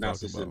ethnic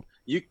Gnosticism.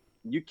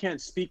 You can't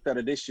speak that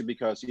at issue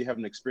because you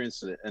haven't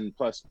experienced it, and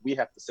plus we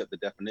have to set the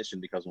definition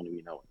because only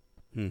we know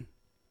it.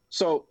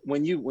 So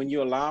when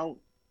you allow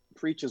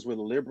preachers with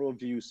liberal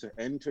views to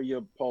enter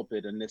your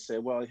pulpit and they say,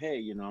 well,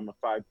 hey, I'm a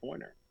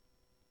 5-pointer.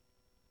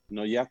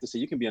 You have to say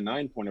you can be a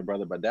 9-pointer,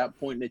 brother, but that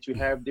point that you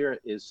have there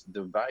is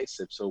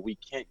divisive. So we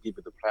can't give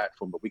you the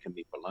platform, but we can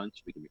meet for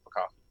lunch, we can meet for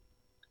coffee.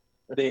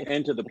 They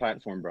enter the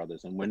platform,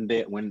 brothers, and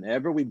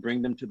whenever we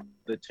bring them to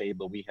the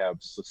table, we have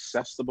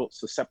susceptible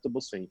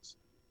saints,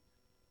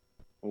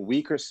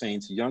 weaker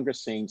saints, younger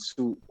saints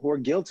who are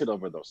guilted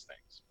over those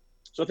things.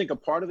 So I think a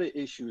part of the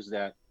issue is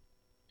that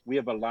we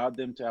have allowed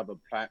them to have a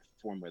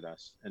platform with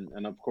us,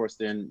 and of course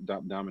they're in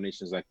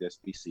denominations like the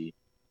SBC.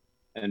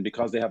 And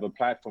because they have a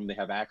platform, they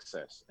have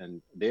access,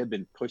 and they have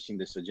been pushing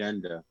this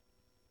agenda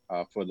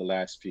for the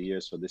last few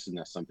years. So this is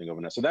not something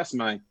overnight. So that's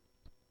my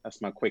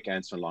quick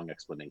answer, long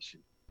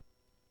explanation.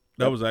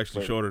 That was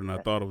actually shorter than I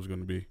thought it was going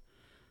to be.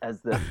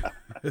 As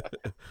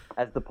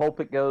the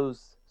pulpit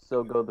goes,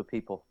 so go the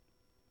people.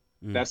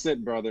 That's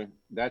it, brother.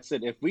 That's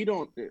it. If we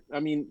don't,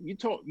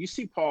 you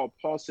see Paul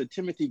said,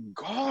 Timothy,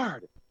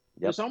 guard.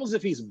 Yep. It's almost as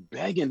if he's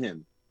begging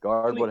him.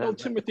 Guard what has been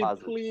Timothy,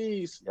 deposited.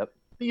 Please. Yep.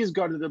 Please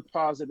guard the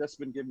deposit that's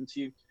been given to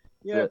you.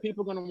 Yeah,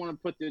 people are going to want to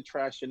put their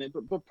trash in it,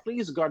 but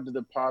please guard the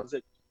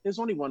deposit. There's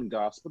only one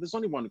gospel. There's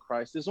only one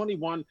Christ. There's only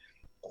one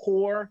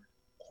core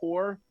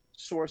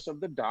source of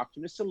the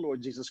doctrine. It's the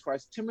Lord Jesus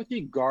Christ. Timothy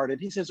guarded.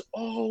 He says,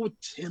 oh,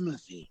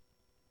 Timothy.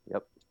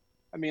 Yep.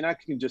 I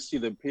can just see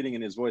the pleading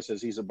in his voice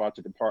as he's about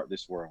to depart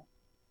this world.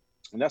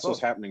 And that's what's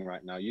happening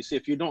right now. You see,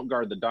 if you don't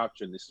guard the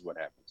doctrine, this is what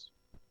happens.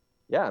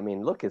 Yeah,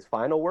 look, his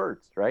final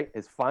words, right?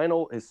 His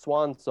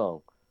swan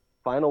song.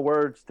 Final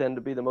words tend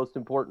to be the most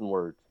important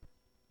words.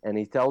 And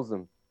he tells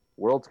them,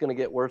 world's going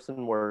to get worse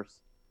and worse.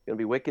 It's going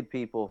to be wicked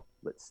people,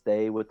 but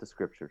stay with the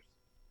scriptures.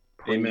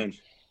 Amen.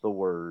 the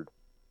word,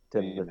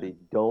 Timothy. Amen.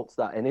 Don't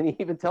stop. And then he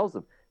even tells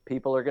them,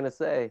 people are going to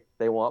say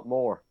they want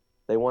more.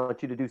 They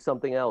want you to do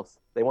something else.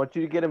 They want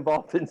you to get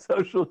involved in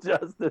social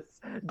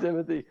justice,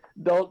 Timothy.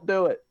 Don't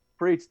do it.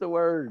 Preach the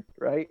word,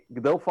 right?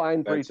 They'll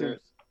find That's preachers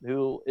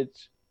who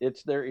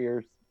itch their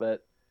ears,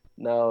 but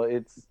no,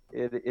 it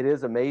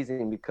is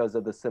amazing because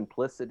of the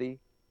simplicity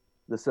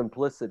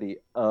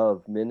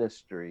of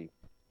ministry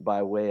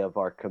by way of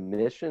our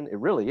commission. It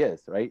really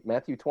is, right?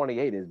 Matthew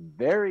 28 is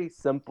very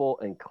simple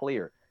and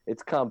clear.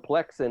 It's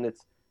complex and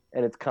it's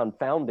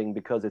confounding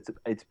because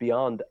it's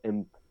beyond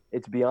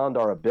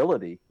our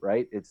ability,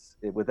 right?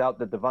 Without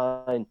the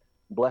divine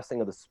blessing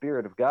of the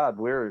Spirit of God,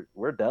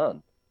 we're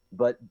done.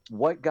 But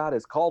what God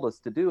has called us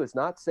to do is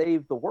not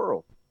save the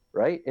world,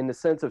 right? In the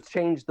sense of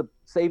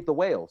save the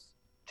whales,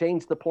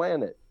 change the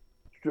planet,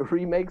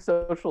 remake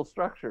social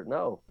structure.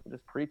 No,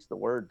 just preach the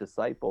word,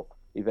 disciple,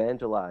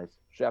 evangelize,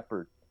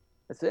 shepherd.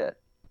 That's it.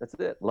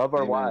 Love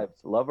our Amen. wives,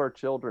 love our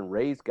children,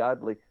 raise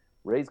godly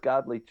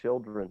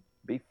children,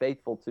 be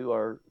faithful to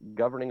our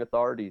governing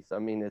authorities. I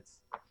mean, it's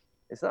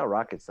not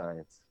rocket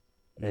science.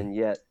 And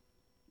yet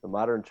the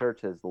modern church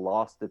has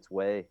lost its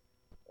way,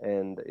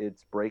 and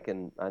it's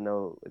breaking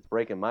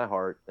my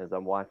heart as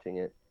I'm watching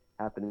it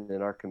happening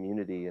in our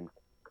community, and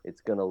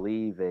it's going to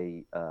leave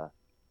in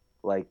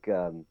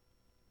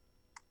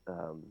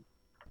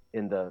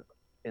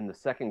the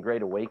Second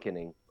Great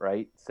Awakening,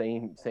 right?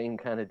 Same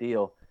kind of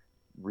deal.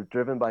 We're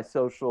driven by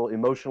social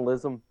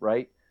emotionalism,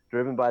 right?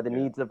 Driven by the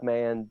needs of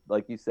man,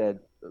 like you said,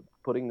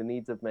 putting the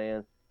needs of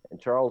man. And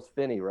Charles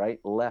Finney, right,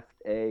 left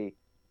a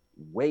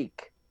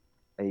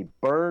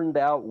burned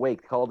out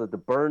wake, called it the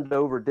burned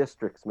over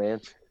districts,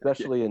 man,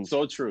 especially in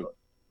so true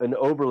in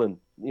Oberlin,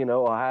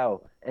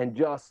 Ohio, and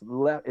just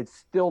left. It's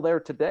still there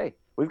today.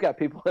 We've got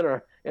people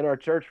in our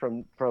church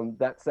from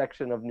that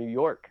section of New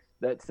York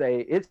that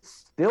say it's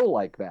still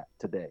like that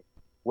today,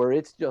 where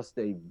it's just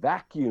a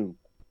vacuum,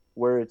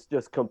 where it's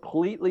just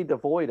completely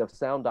devoid of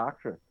sound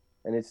doctrine,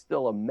 and it's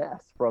still a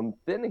mess from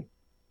Finney.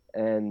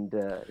 And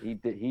he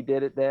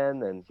did it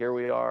then, and here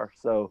we are.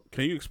 So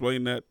can you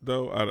explain that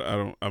though?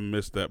 I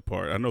missed that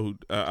part. I know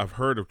I've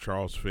heard of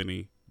Charles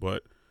Finney,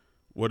 but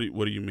what do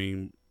you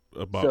mean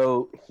about?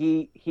 So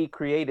he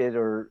created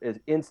or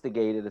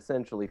instigated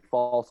essentially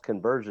false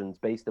conversions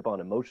based upon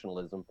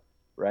emotionalism,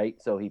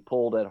 right? So he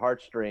pulled at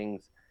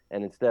heartstrings,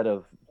 and instead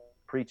of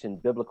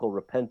preaching biblical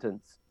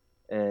repentance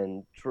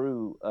and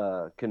true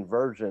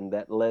conversion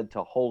that led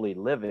to holy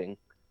living,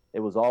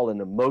 it was all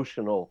an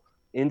emotional,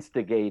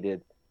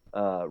 instigated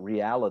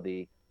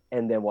reality.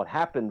 And then what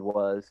happened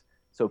was,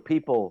 so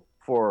people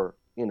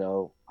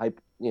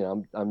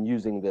I'm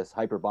using this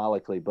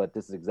hyperbolically, but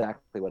this is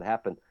exactly what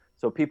happened.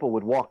 So people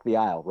would walk the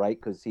aisle, right?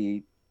 Because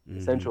he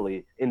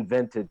essentially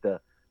invented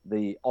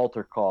the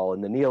altar call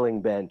and the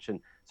kneeling bench. And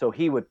so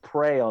he would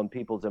prey on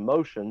people's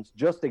emotions,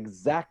 just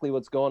exactly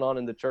what's going on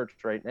in the church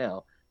right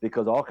now,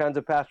 because all kinds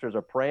of pastors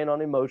are preying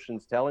on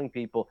emotions, telling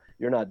people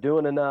you're not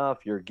doing enough,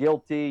 you're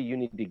guilty, you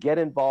need to get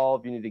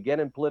involved, you need to get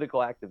in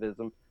political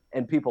activism.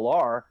 And people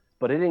are,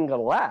 but it ain't going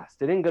to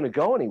last. It ain't going to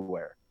go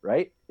anywhere,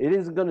 right? It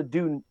isn't going to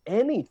do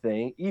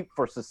anything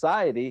for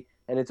society,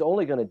 and it's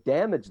only going to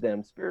damage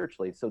them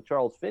spiritually. So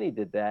Charles Finney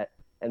did that.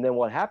 And then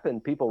what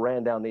happened, people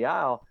ran down the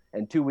aisle,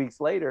 and 2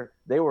 weeks later,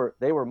 they were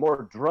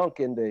more drunk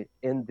in the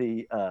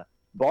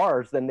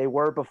bars than they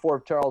were before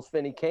Charles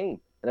Finney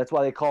came. And that's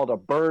why they call it a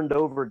burned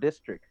over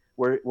district,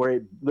 where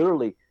it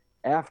literally,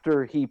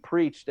 after he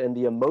preached and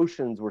the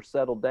emotions were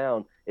settled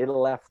down, it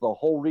left the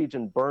whole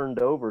region burned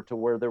over to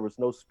where there was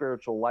no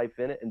spiritual life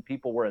in it, and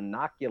people were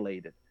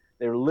inoculated.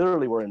 They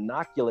literally were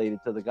inoculated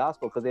to the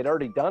gospel because they'd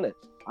already done it.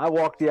 I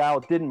walked the aisle,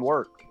 it didn't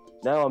work.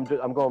 Now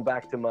I'm going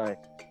back to my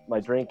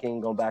drinking,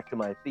 going back to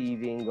my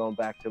thieving, going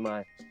back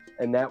to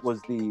and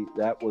those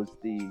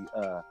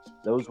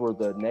were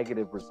the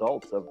negative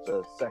results of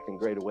the Second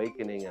Great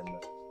Awakening and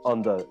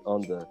on the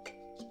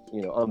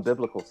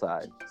unbiblical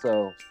side.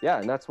 So yeah,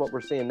 and that's what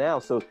we're seeing now.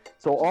 So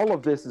all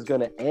of this is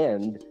going to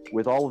end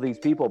with all of these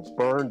people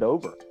burned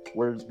over,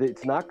 where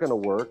it's not going to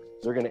work.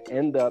 They're going to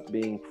end up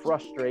being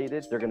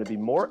frustrated. They're going to be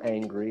more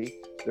angry.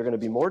 They're going to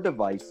be more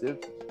divisive.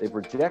 They've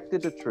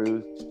rejected the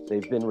truth.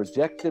 They've been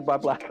rejected by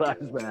Black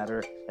Lives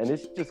Matter, and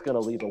it's just going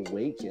to leave a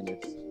wake in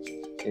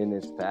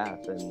its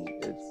path, and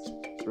it's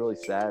really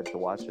sad to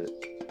watch it.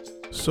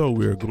 So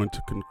we are going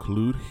to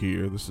conclude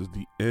here. This is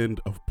the end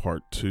of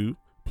part 2.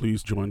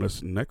 Please join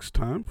us next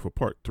time for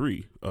part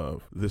 3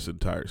 of this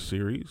entire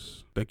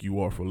series. Thank you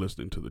all for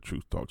listening to the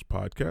Truth Talks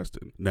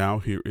podcast. And now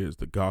here is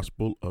the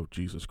gospel of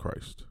Jesus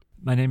Christ.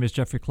 My name is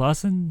Jeffrey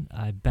Clausen.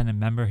 I've been a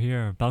member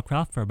here of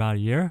Belcroft for about a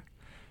year.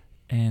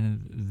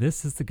 And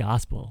this is the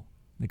gospel.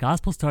 The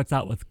gospel starts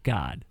out with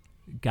God.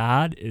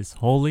 God is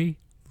holy,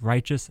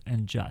 righteous,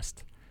 and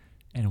just.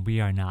 And we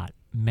are not.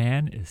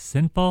 Man is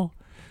sinful.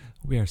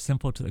 We are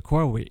sinful to the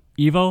core. We're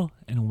evil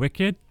and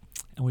wicked.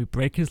 And we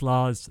break his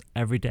laws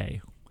every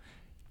day.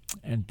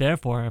 And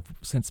therefore,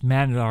 since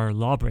men are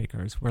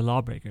lawbreakers, we're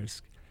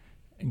lawbreakers.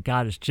 And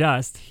God is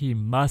just, he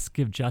must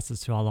give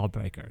justice to all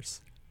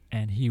lawbreakers.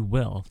 And he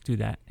will do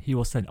that. He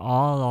will send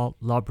all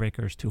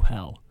lawbreakers to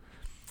hell.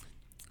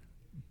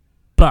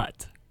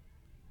 But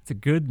the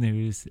good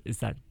news is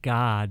that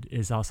God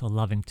is also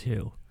loving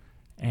too.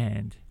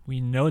 And we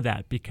know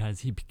that because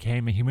he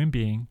became a human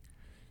being.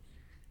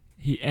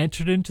 He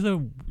entered into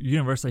the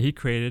universe that he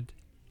created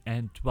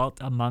and dwelt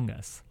among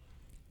us.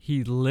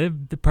 He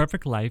lived the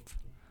perfect life.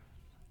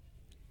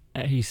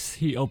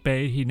 He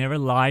obeyed. He never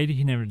lied.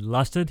 He never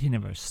lusted. He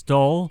never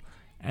stole.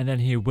 And then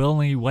he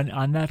willingly went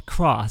on that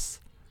cross,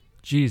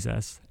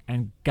 Jesus,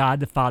 and God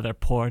the Father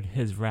poured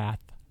his wrath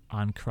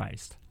on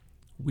Christ.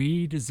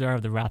 We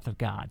deserve the wrath of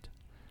God,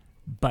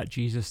 but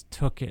Jesus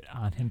took it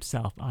on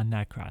himself on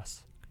that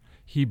cross.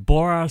 He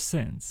bore our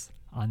sins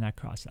on that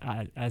cross.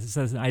 As it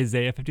says in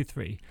Isaiah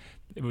 53,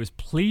 it was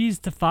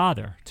pleased the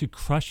Father to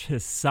crush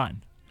his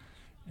Son.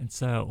 And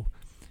so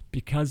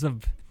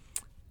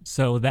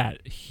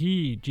that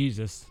he,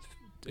 Jesus,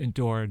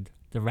 endured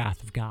the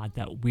wrath of God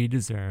that we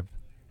deserve,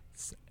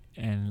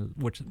 and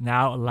which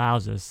now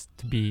allows us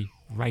to be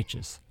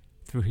righteous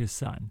through his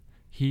Son.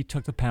 He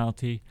took the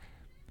penalty,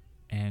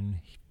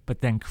 but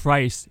then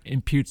Christ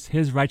imputes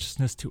his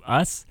righteousness to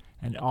us,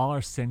 and all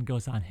our sin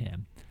goes on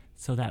him,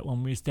 so that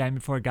when we stand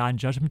before God on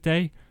Judgment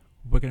Day,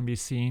 we're going to be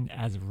seen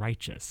as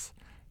righteous.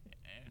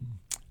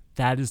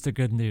 That is the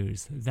good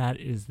news. That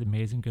is the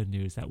amazing good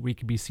news, that we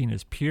can be seen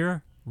as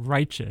pure,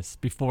 righteous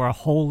before a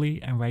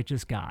holy and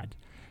righteous God,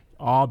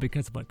 all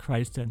because of what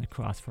Christ did on the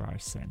cross for our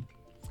sin.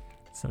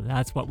 So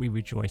that's what we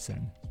rejoice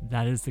in.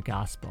 That is the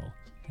gospel.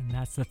 And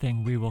that's the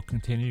thing we will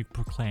continue to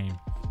proclaim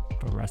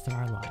for the rest of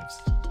our lives.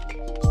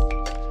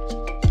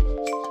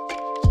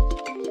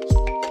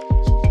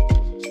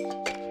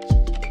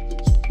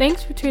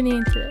 Thanks for tuning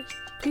in today.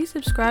 Please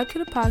subscribe to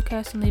the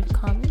podcast and leave a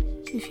comment.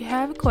 If you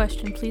have a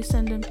question, please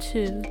send them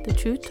to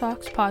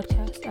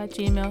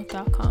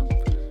thetruthtalkspodcast@gmail.com.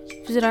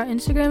 Visit our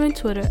Instagram and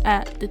Twitter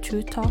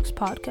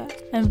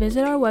 @thetruthtalkspodcast, and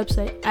visit our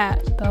website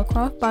at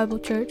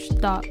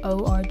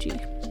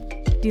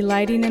belcroftbiblechurch.org.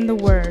 Delighting in the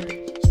word,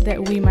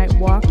 that we might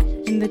walk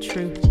in the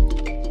truth.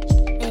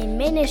 A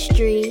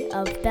ministry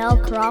of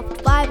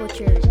Belcroft Bible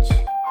Church.